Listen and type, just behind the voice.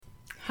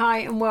Hi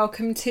and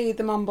welcome to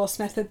the Mum Boss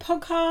Method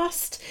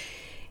podcast.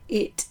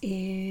 It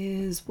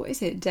is,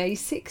 day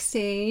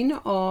 16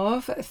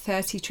 of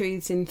 30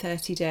 Truths in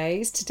 30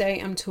 Days. Today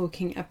I'm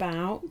talking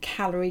about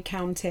calorie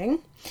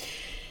counting.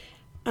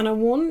 And I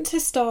want to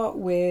start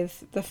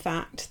with the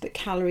fact that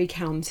calorie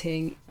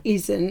counting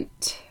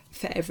isn't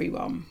for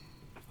everyone,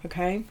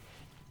 okay?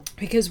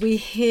 Because we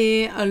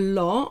hear a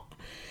lot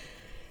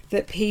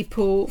that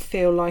people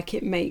feel like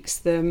it makes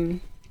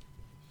them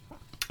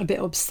a bit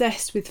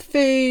obsessed with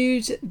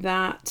food,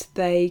 that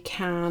they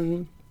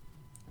can,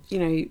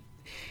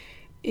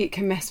 it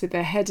can mess with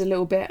their head a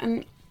little bit.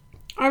 And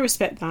I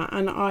respect that.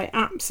 And I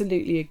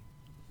absolutely,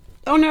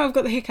 oh no, I've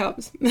got the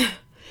hiccups.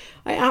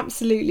 I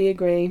absolutely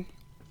agree.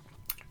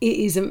 It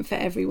isn't for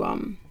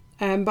everyone.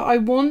 But I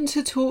want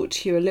to talk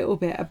to you a little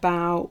bit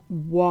about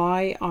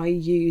why I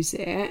use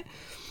it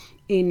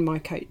in my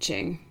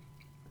coaching.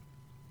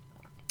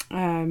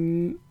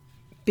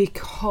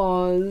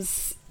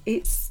 Because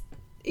it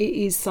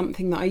is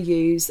something that I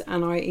use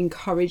and I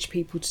encourage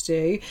people to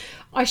do.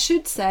 I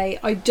should say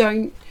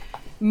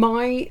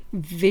my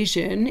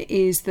vision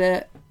is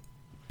that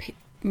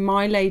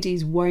my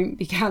ladies won't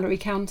be calorie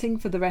counting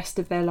for the rest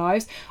of their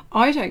lives.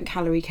 I don't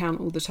calorie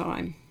count all the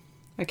time,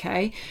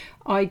 okay?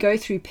 I go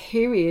through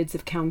periods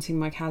of counting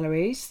my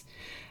calories.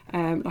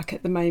 Like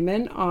at the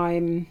moment,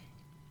 I'm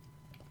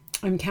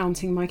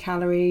counting my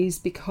calories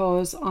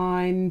because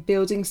I'm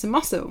building some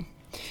muscle.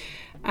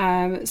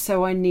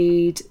 So I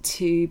need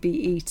to be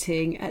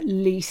eating at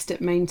least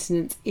at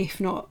maintenance,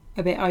 if not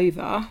a bit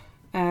over,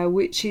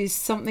 which is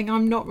something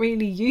I'm not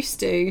really used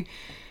to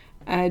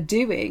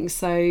doing.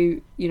 So,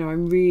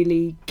 I'm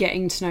really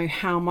getting to know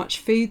how much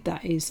food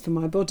that is for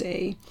my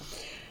body.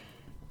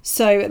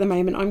 So at the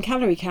moment I'm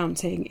calorie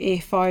counting.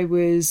 If I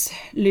was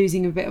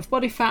losing a bit of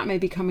body fat,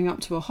 maybe coming up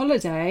to a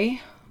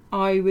holiday,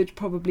 I would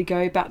probably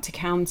go back to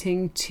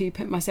counting to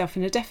put myself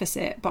in a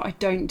deficit, but I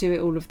don't do it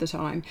all of the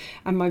time.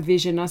 And my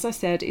vision, as I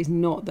said, is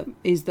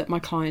that my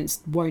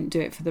clients won't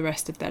do it for the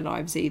rest of their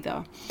lives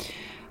either.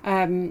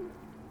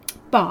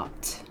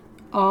 But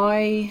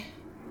I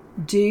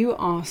do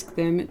ask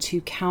them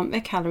to count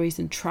their calories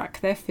and track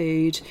their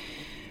food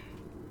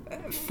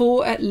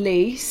for at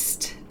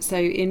least, so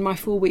in my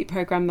 4-week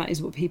program, that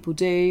is what people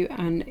do.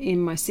 And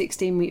in my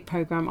 16-week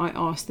program, I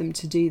ask them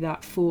to do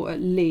that for at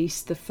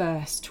least the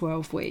first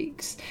 12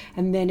 weeks.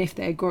 And then if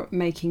they're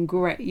making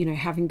great,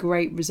 having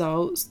great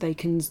results, they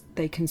can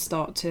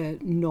start to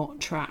not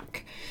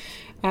track.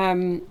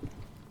 And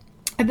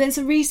there's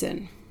a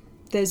reason.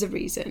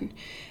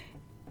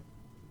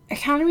 A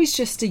calorie is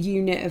just a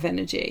unit of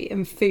energy,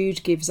 and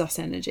food gives us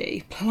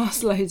energy,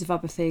 plus loads of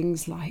other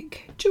things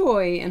like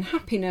joy and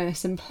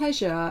happiness and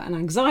pleasure and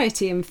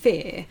anxiety and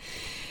fear.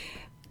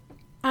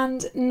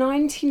 And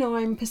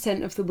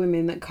 99% of the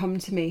women that come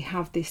to me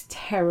have this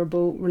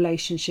terrible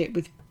relationship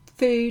with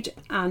food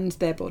and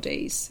their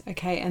bodies,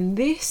 okay? And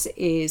this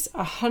is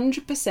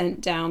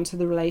 100% down to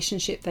the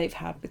relationship they've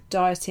had with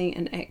dieting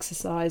and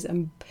exercise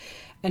and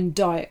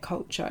diet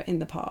culture in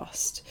the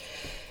past.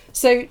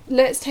 So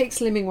let's take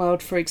Slimming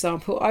World, for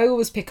example. I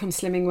always pick on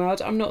Slimming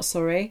World. I'm not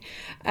sorry.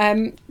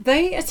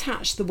 They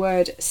attach the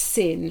word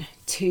sin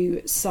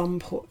to some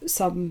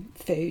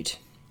food.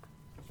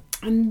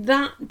 And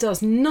that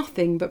does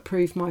nothing but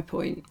prove my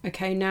point.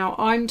 Okay, now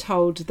I'm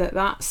told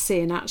that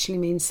sin actually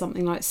means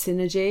something like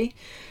synergy.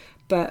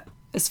 But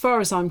as far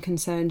as I'm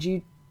concerned,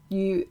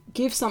 you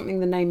give something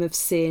the name of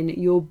sin,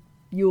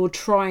 you're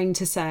trying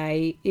to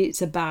say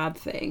it's a bad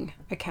thing.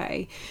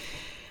 Okay.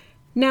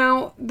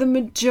 Now, the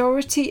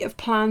majority of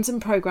plans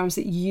and programs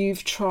that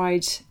you've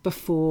tried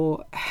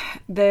before,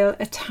 they'll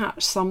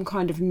attach some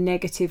kind of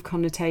negative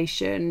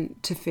connotation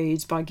to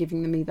foods by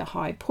giving them either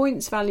high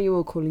points value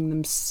or calling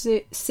them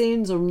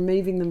sins or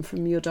removing them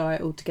from your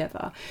diet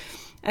altogether.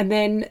 And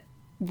then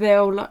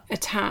they'll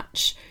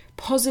attach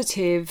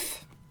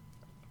positive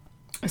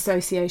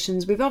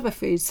associations with other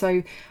foods.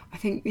 So I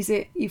think,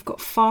 you've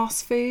got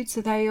fast foods,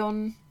 are they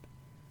on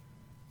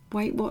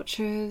Weight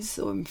Watchers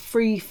or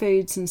free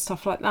foods and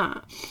stuff like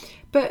that?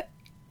 But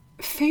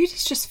food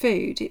is just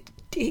food.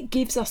 It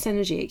gives us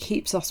energy. It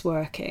keeps us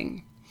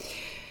working.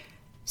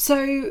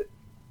 So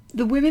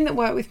the women that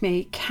work with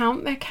me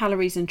count their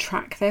calories and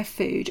track their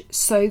food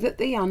so that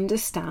they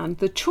understand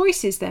the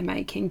choices they're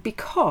making.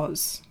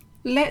 Because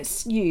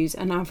let's use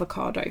an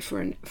avocado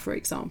for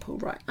example,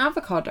 right?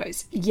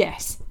 Avocados,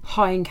 yes,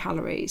 high in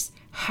calories.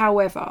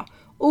 However,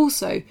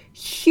 also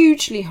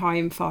hugely high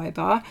in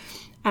fibre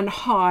and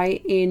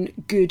high in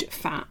good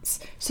fats.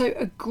 So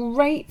a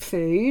great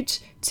food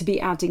to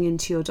be adding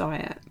into your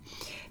diet.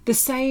 The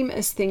same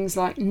as things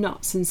like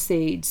nuts and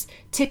seeds,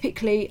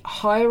 typically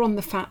higher on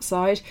the fat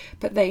side,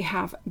 but they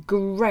have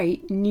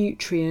great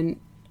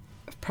nutrient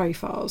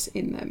profiles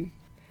in them.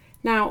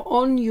 Now,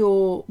 on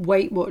your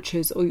Weight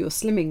Watchers or your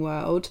Slimming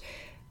World,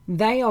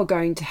 they are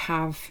going to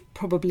have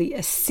probably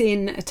a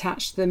sin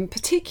attached to them,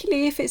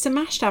 particularly if it's a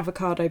mashed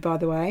avocado, by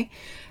the way.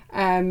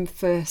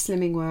 For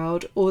Slimming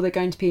World, or they're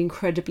going to be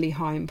incredibly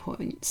high in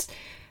points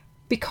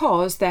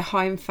because they're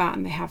high in fat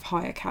and they have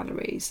higher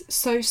calories.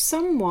 So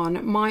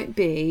someone might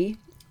be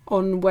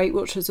on Weight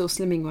Watchers or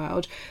Slimming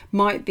World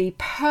might be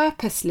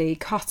purposely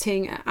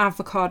cutting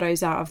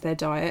avocados out of their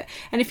diet.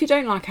 And if you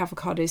don't like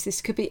avocados,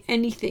 this could be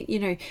anything, you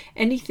know,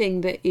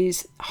 anything that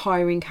is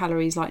higher in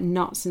calories, like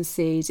nuts and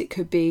seeds. It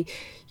could be,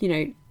 you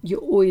know,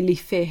 your oily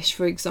fish,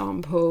 for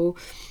example,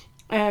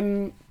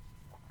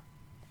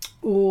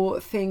 or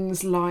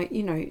things like,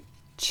 you know,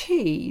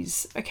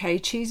 cheese. Okay,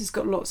 cheese has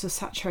got lots of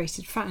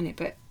saturated fat in it,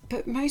 but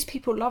most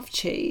people love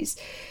cheese.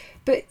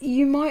 But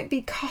you might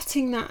be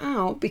cutting that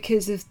out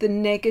because of the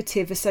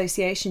negative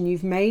association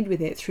you've made with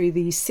it through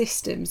these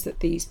systems that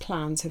these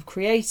plans have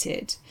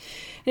created.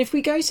 And if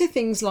we go to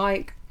things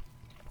like,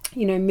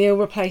 you know, meal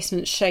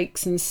replacement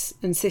shakes and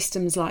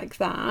systems like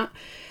that,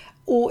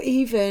 or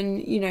even,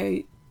 you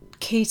know,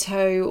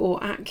 keto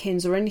or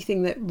Atkins or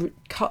anything that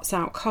cuts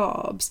out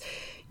carbs,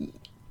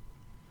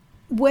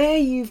 where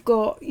you've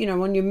got, you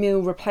know, on your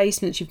meal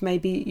replacements,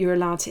 you're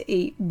allowed to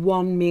eat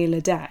one meal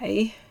a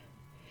day.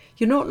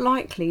 You're not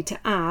likely to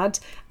add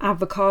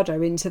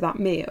avocado into that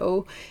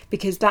meal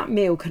because that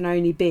meal can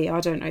only be,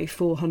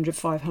 400,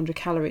 500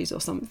 calories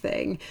or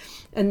something.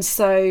 And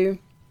so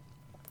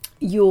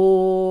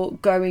you're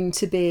going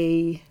to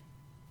be,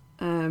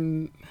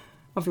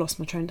 I've lost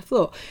my train of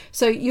thought.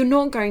 So you're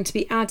not going to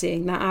be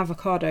adding that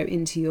avocado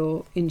into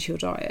your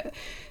diet.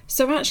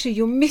 So actually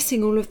you're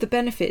missing all of the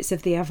benefits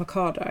of the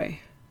avocado,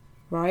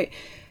 right?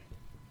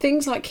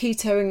 Things like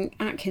keto and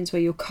Atkins,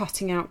 where you're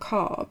cutting out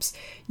carbs,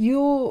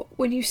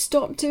 when you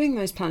stop doing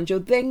those plans, you're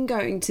then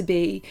going to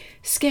be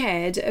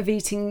scared of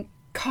eating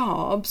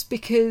carbs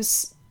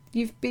because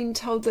you've been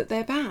told that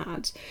they're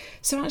bad.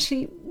 So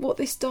actually what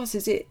this does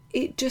is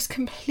it just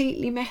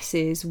completely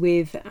messes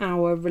with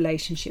our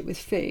relationship with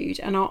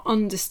food and our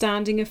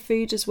understanding of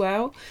food as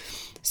well.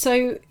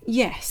 So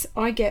yes,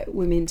 I get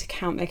women to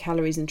count their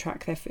calories and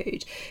track their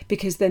food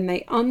because then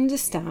they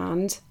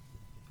understand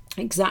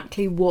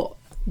exactly what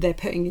they're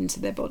putting into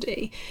their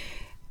body.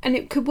 And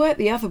it could work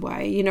the other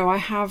way. You know, I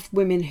have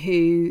women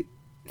who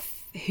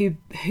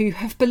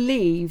have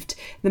believed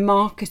the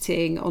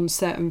marketing on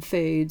certain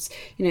foods,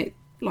 you know,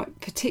 like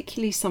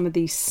particularly some of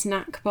these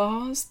snack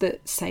bars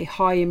that say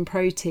high in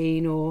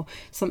protein or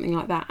something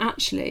like that.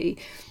 Actually,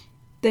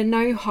 they're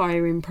no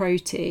higher in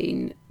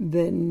protein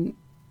than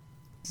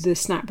the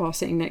snack bar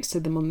sitting next to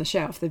them on the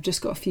shelf. They've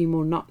just got a few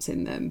more nuts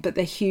in them, but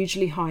they're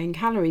hugely high in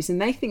calories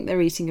and they think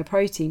they're eating a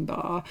protein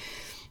bar.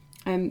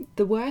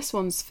 The worst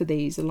ones for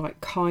these are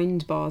like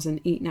Kind bars and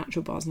Eat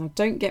Natural bars. Now,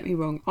 don't get me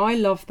wrong, I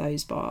love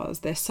those bars.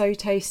 They're so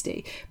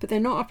tasty, but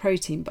they're not a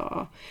protein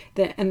bar.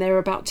 They're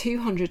about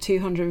 200,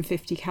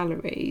 250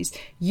 calories.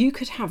 You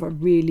could have a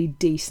really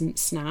decent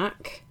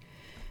snack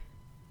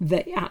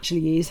that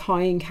actually is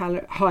high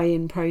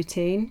in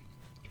protein,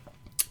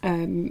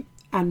 and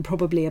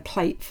probably a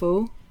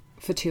plateful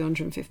for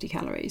 250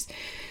 calories.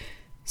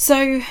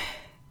 So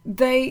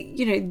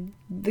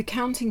the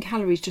counting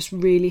calories just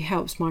really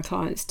helps my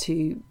clients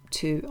to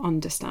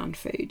understand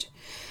food,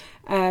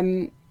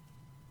 and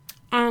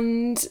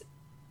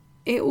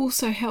it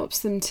also helps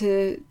them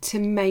to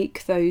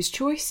make those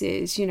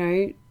choices. You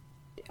know,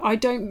 I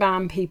don't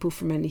ban people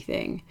from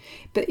anything,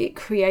 but it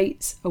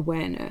creates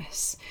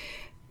awareness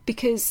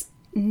because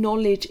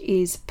knowledge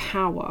is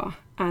power,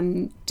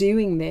 and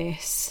doing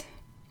this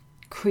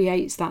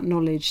creates that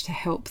knowledge to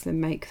help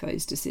them make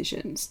those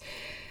decisions.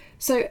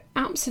 So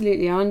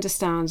absolutely, I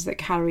understand that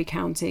calorie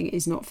counting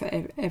is not for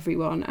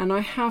everyone. And I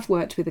have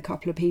worked with a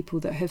couple of people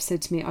that have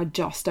said to me, I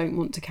just don't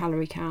want to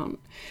calorie count.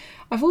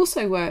 I've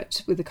also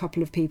worked with a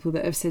couple of people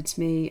that have said to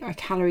me, I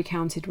calorie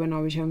counted when I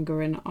was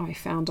younger and I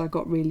found I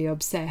got really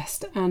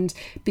obsessed. And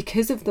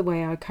because of the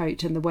way I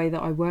coach and the way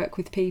that I work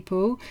with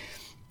people,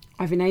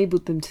 I've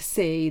enabled them to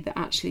see that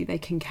actually they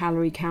can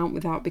calorie count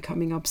without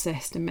becoming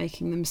obsessed and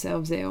making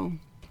themselves ill.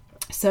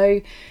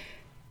 So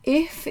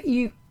if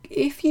you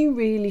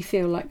really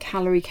feel like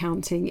calorie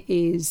counting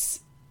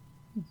is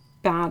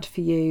bad for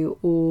you,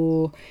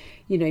 or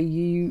you know,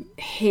 you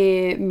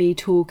hear me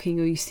talking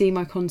or you see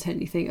my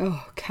content, you think,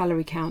 oh,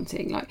 calorie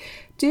counting, like,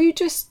 do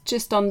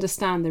just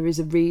understand there is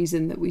a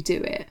reason that we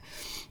do it.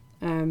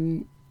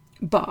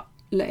 But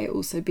let it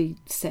also be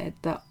said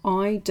that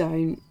I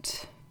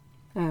don't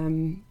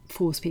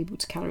force people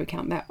to calorie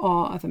count. There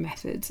are other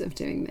methods of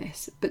doing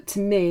this, but to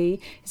me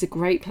it's a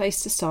great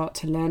place to start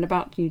to learn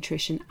about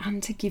nutrition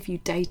and to give you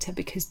data,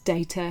 because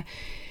data,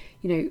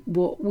 you know,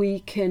 what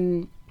we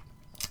can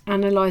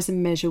analyze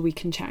and measure, we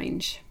can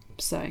change.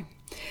 So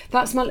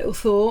that's my little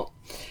thought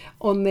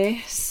on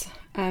this.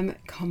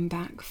 Come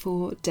back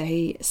for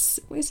day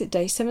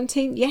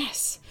 17?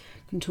 Yes,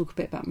 I can talk a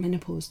bit about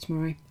menopause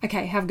tomorrow.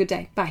 Okay, have a good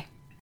day. Bye.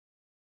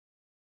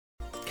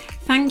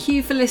 Thank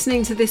you for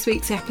listening to this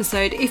week's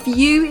episode. If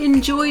you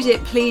enjoyed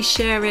it, please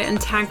share it and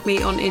tag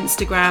me on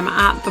Instagram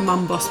at The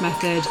Mum Boss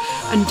Method.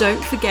 And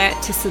don't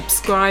forget to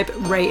subscribe,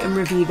 rate and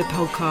review the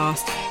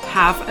podcast.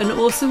 Have an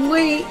awesome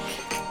week.